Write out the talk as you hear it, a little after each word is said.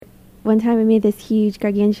one time I made this huge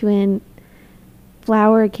gargantuan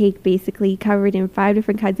flour cake, basically covered in 5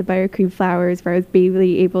 different kinds of buttercream flowers, where I was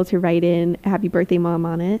barely able to write in "Happy Birthday, Mom"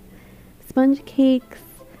 on it. Sponge cakes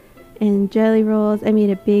and jelly rolls. I made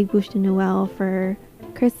a big bûche de Noël for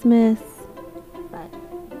Christmas.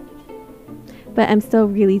 But I'm still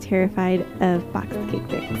really terrified of box cake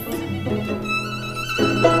mix.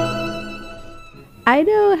 I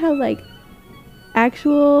know how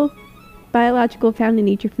actual biological found in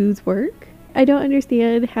nature foods work. I don't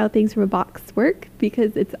understand how things from a box work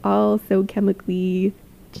because it's all so chemically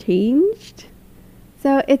changed.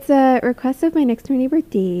 So it's a request of my next door neighbor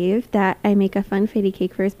Dave that I make a funfetti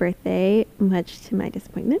cake for his birthday, much to my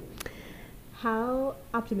disappointment. How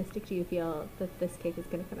optimistic do you feel that this cake is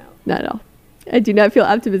going to come out? Not at all. I do not feel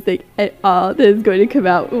optimistic at all that it's going to come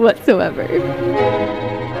out whatsoever.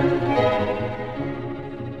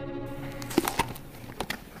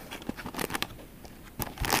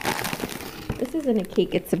 This isn't a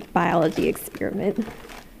cake, it's a biology experiment.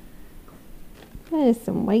 That is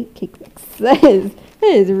some white cake mix. That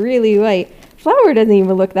is really white. Flour doesn't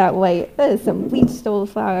even look that white. That is some bleached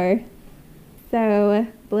old flour. So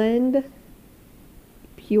blend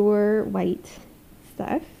pure white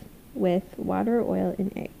stuff with water, oil,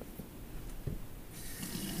 and eggs.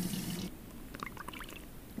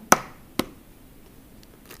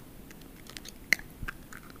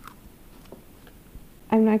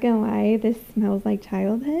 I'm not gonna lie, this smells like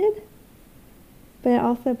childhood, but it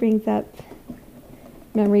also brings up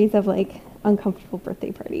memories of uncomfortable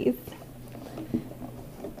birthday parties.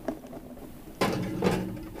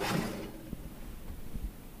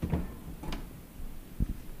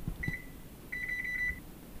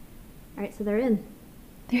 All right, so they're in.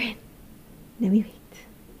 They're in. Now we wait.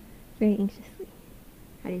 Very anxiously.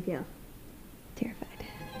 How do you feel? Terrified.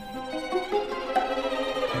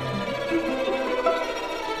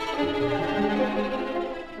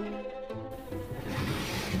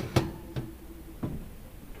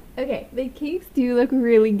 Okay, the cakes do look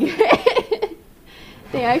really good.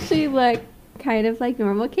 They actually look kind of like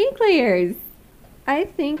normal cake layers. I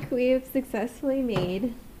think we have successfully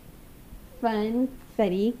made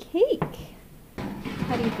funfetti cake.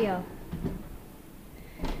 How do you feel?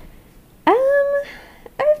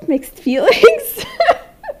 I have mixed feelings.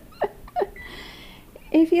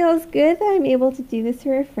 It feels good that I'm able to do this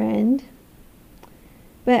for a friend,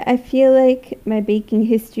 but I feel like my baking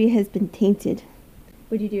history has been tainted.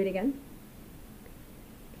 Would you do it again?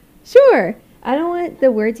 Sure. I don't want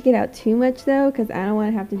the word to get out too much though, because I don't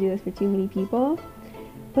want to have to do this for too many people.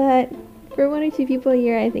 But for 1 or 2 people a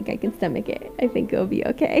year, I think I can stomach it. I think it'll be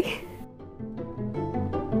okay.